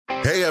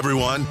Hey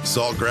everyone,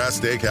 Saltgrass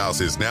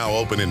Steakhouse is now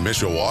open in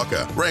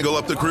Mishawaka. Wrangle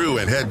up the crew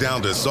and head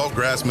down to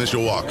Saltgrass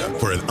Mishawaka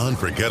for an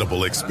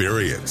unforgettable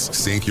experience.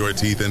 Sink your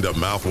teeth into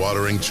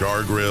mouth-watering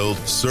char-grilled,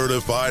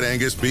 certified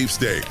Angus beef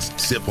steaks.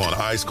 Sip on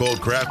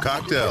ice-cold craft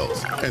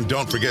cocktails. And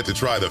don't forget to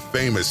try the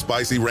famous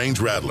spicy range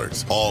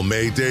rattlers, all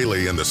made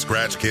daily in the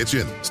Scratch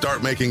Kitchen.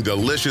 Start making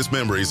delicious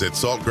memories at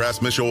Saltgrass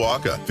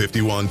Mishawaka,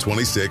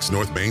 5126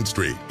 North Main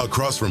Street,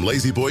 across from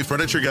Lazy Boy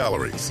Furniture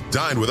Galleries.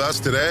 Dine with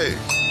us today.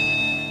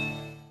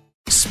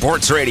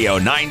 Sports Radio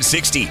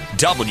 960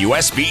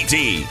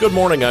 WSBT. Good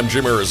morning, I'm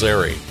Jimmy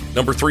Rosari.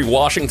 Number 3,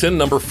 Washington,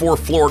 number 4,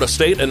 Florida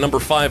State, and number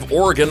 5,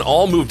 Oregon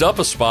all moved up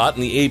a spot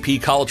in the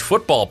AP College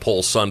Football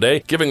Poll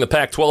Sunday, giving the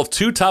Pac-12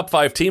 two top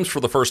 5 teams for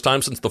the first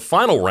time since the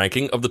final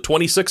ranking of the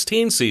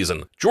 2016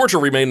 season. Georgia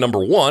remained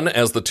number 1,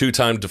 as the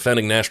two-time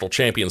defending national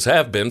champions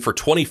have been for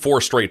 24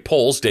 straight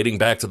polls dating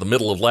back to the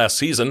middle of last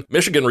season.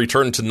 Michigan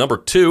returned to number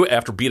 2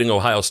 after beating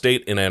Ohio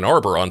State in Ann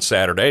Arbor on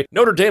Saturday.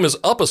 Notre Dame is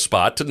up a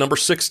spot to number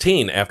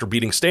 16 after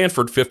beating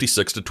Stanford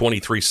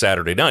 56-23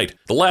 Saturday night.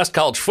 The last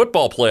college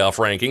football playoff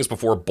rankings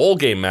before bowl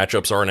game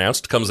matchups are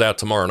announced comes out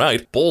tomorrow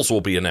night. Bowls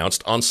will be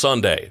announced on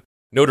Sunday.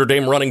 Notre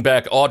Dame running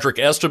back Audric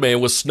Estime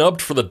was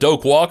snubbed for the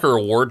Doak Walker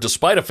Award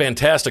despite a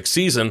fantastic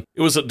season. It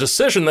was a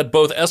decision that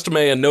both Estime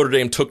and Notre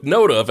Dame took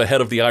note of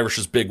ahead of the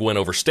Irish's big win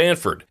over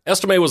Stanford.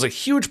 Estime was a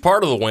huge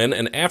part of the win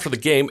and after the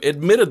game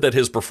admitted that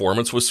his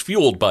performance was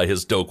fueled by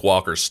his Doak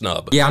Walker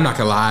snub. Yeah, I'm not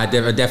going to lie.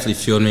 It definitely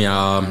fueled me.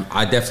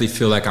 I definitely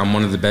feel like I'm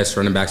one of the best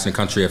running backs in the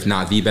country, if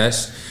not the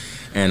best.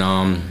 And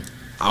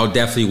I would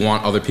definitely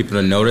want other people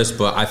to notice,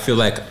 but I feel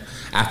like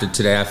after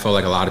today, I felt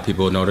like a lot of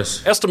people would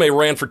notice. Estime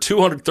ran for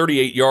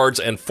 238 yards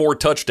and 4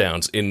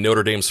 touchdowns in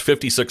Notre Dame's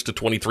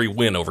 56-23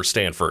 win over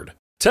Stanford.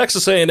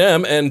 Texas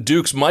A&M and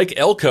Duke's Mike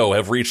Elko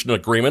have reached an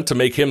agreement to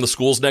make him the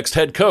school's next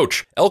head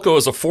coach. Elko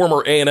is a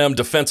former A&M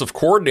defensive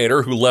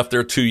coordinator who left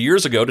there 2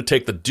 years ago to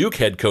take the Duke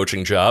head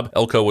coaching job.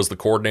 Elko was the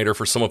coordinator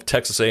for some of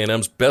Texas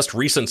A&M's best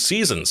recent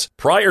seasons.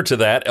 Prior to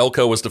that,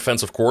 Elko was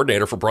defensive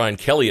coordinator for Brian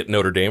Kelly at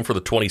Notre Dame for the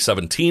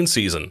 2017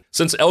 season.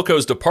 Since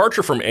Elko's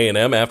departure from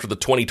A&M after the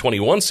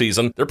 2021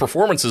 season, their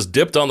performances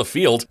dipped on the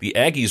field. The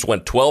Aggies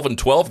went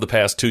 12-12 the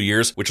past 2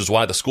 years, which is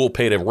why the school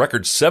paid a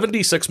record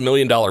 $76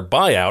 million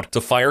buyout to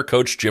fire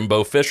coach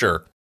Jimbo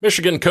Fisher.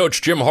 Michigan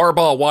coach Jim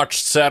Harbaugh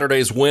watched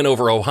Saturday's win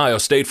over Ohio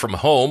State from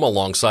home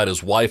alongside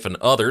his wife and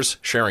others,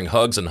 sharing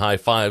hugs and high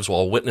fives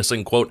while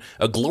witnessing, quote,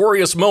 a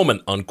glorious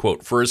moment,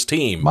 unquote, for his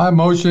team. My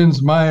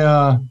emotions,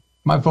 my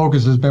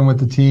focus has been with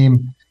the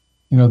team,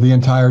 the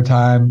entire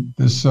time.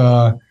 This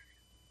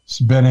it's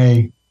been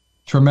a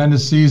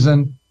tremendous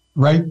season,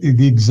 right?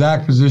 The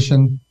exact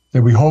position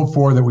that we hoped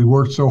for, that we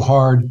worked so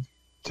hard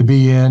to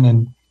be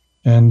in,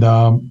 and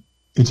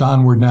it's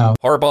onward now.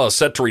 Harbaugh is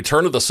set to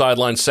return to the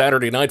sideline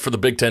Saturday night for the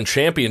Big Ten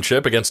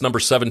Championship against number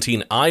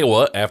 17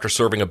 Iowa after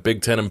serving a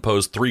Big Ten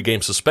imposed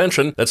 3-game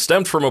suspension that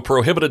stemmed from a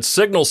prohibited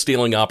signal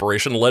stealing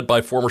operation led by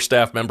former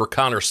staff member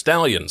Connor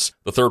Stalions.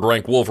 The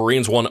third-ranked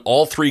Wolverines won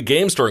all 3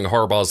 games during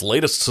Harbaugh's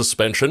latest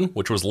suspension,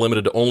 which was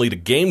limited only to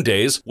game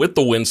days. With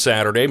the win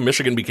Saturday,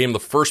 Michigan became the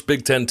first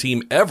Big Ten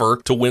team ever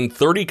to win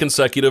 30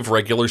 consecutive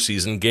regular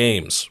season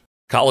games.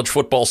 College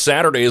football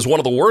Saturday is one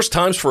of the worst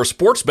times for a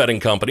sports betting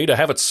company to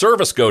have its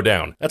service go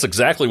down. That's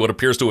exactly what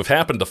appears to have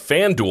happened to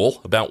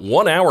FanDuel about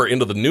 1 hour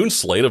into the noon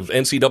slate of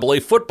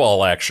NCAA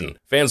football action.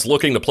 Fans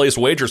looking to place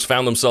wagers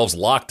found themselves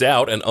locked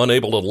out and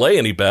unable to lay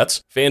any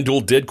bets.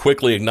 FanDuel did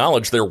quickly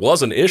acknowledge there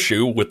was an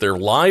issue with their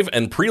live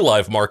and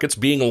pre-live markets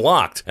being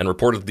locked and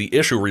reported the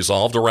issue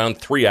resolved around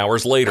 3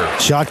 hours later.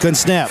 Shotgun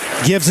snap,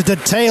 gives it to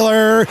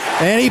Taylor,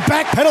 and he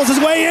backpedals his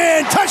way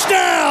in.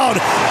 Touchdown!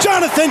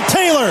 Jonathan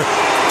Taylor,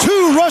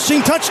 2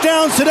 rushing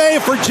touchdowns today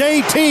for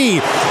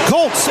JT.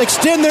 Colts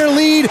extend their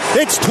lead.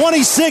 It's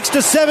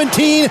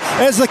 26-17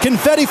 as the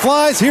confetti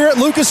flies here at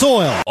Lucas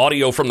Oil.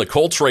 Audio from the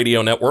Colts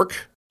radio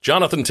network.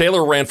 Jonathan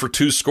Taylor ran for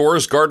 2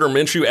 scores, Gardner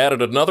Minshew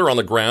added another on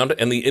the ground,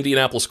 and the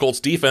Indianapolis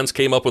Colts defense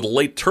came up with a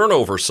late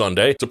turnover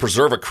Sunday to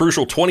preserve a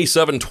crucial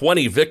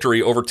 27-20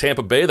 victory over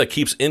Tampa Bay that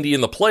keeps Indy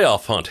in the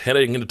playoff hunt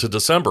heading into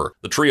December.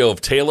 The trio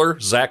of Taylor,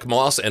 Zach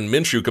Moss, and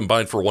Minshew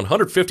combined for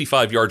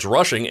 155 yards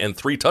rushing and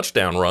 3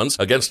 touchdown runs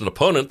against an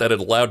opponent that had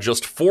allowed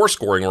just 4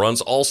 scoring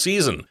runs all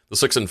season. The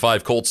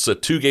 6-5 Colts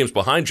sit 2 games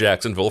behind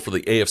Jacksonville for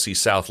the AFC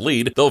South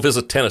lead. They'll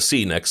visit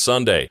Tennessee next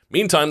Sunday.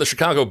 Meantime, the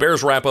Chicago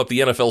Bears wrap up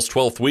the NFL's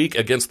 12th week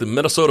against the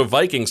Minnesota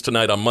Vikings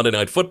tonight on Monday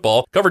Night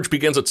Football. Coverage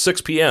begins at 6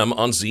 p.m.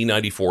 on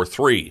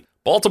Z94.3.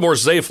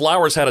 Baltimore's Zay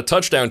Flowers had a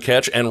touchdown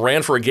catch and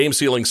ran for a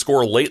game-sealing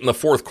score late in the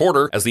fourth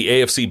quarter as the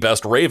AFC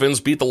best Ravens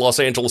beat the Los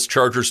Angeles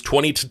Chargers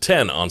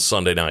 20-10 on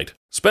Sunday night.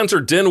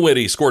 Spencer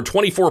Dinwiddie scored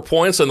 24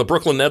 points and the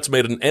Brooklyn Nets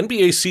made an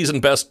NBA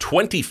season-best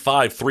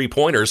 25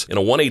 three-pointers in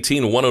a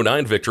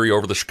 118-109 victory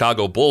over the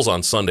Chicago Bulls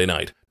on Sunday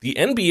night. The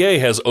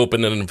NBA has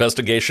opened an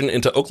investigation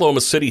into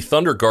Oklahoma City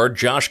Thunder guard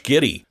Josh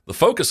Giddey. The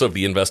focus of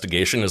the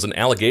investigation is an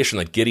allegation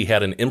that Giddey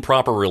had an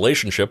improper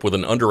relationship with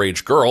an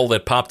underage girl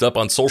that popped up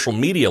on social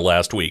media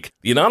last week.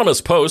 The anonymous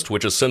post,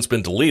 which has since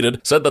been deleted,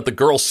 said that the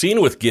girl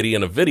seen with Giddey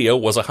in a video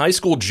was a high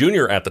school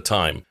junior at the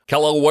time.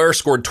 Kel'el Ware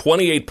scored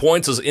 28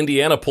 points as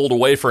Indiana pulled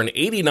away for an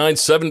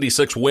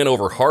 89-76 win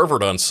over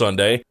Harvard on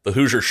Sunday. The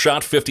Hoosiers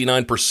shot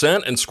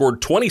 59% and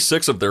scored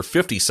 26 of their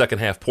 50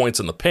 second-half points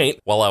in the paint,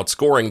 while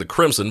outscoring the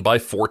Crimson by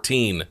 14.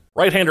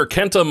 Right-hander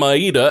Kenta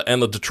Maeda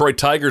and the Detroit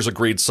Tigers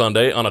agreed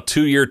Sunday on a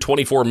 2-year,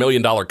 $24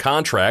 million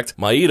contract.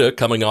 Maeda,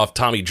 coming off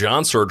Tommy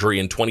John surgery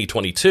in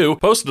 2022,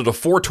 posted a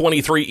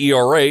 .423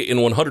 ERA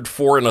in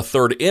 104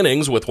 1/3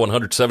 innings with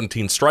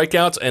 117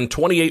 strikeouts and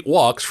 28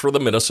 walks for the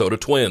Minnesota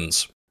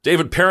Twins.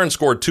 David Perrin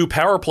scored 2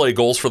 power play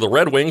goals for the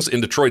Red Wings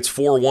in Detroit's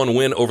 4-1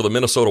 win over the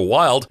Minnesota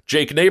Wild.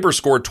 Jake Neighbors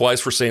scored twice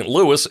for St.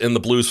 Louis in the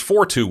Blues'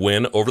 4-2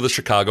 win over the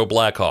Chicago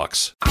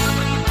Blackhawks.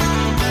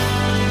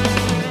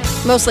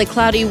 Mostly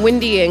cloudy,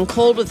 windy, and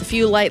cold with a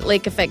few light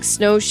lake effect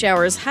snow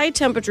showers. High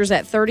temperatures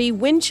at 30.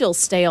 Wind chills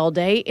stay all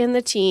day in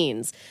the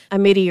teens.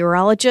 I'm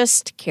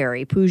meteorologist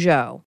Carrie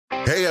Peugeot.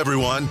 Hey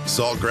everyone,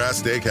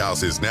 Saltgrass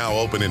Steakhouse is now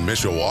open in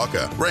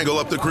Mishawaka. Wrangle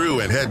up the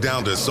crew and head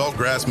down to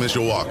Saltgrass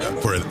Mishawaka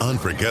for an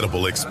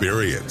unforgettable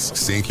experience.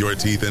 Sink your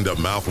teeth into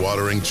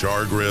mouth-watering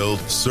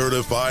char-grilled,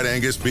 certified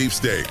Angus beef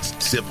steaks.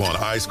 Sip on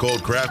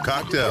ice-cold craft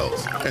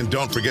cocktails. And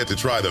don't forget to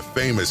try the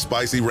famous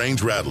spicy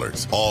range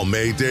rattlers, all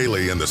made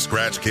daily in the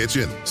Scratch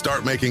Kitchen.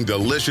 Start making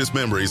delicious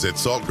memories at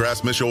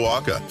Saltgrass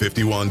Mishawaka,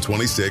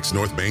 5126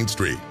 North Main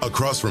Street,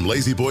 across from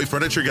Lazy Boy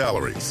Furniture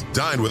Galleries.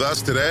 Dine with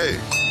us today.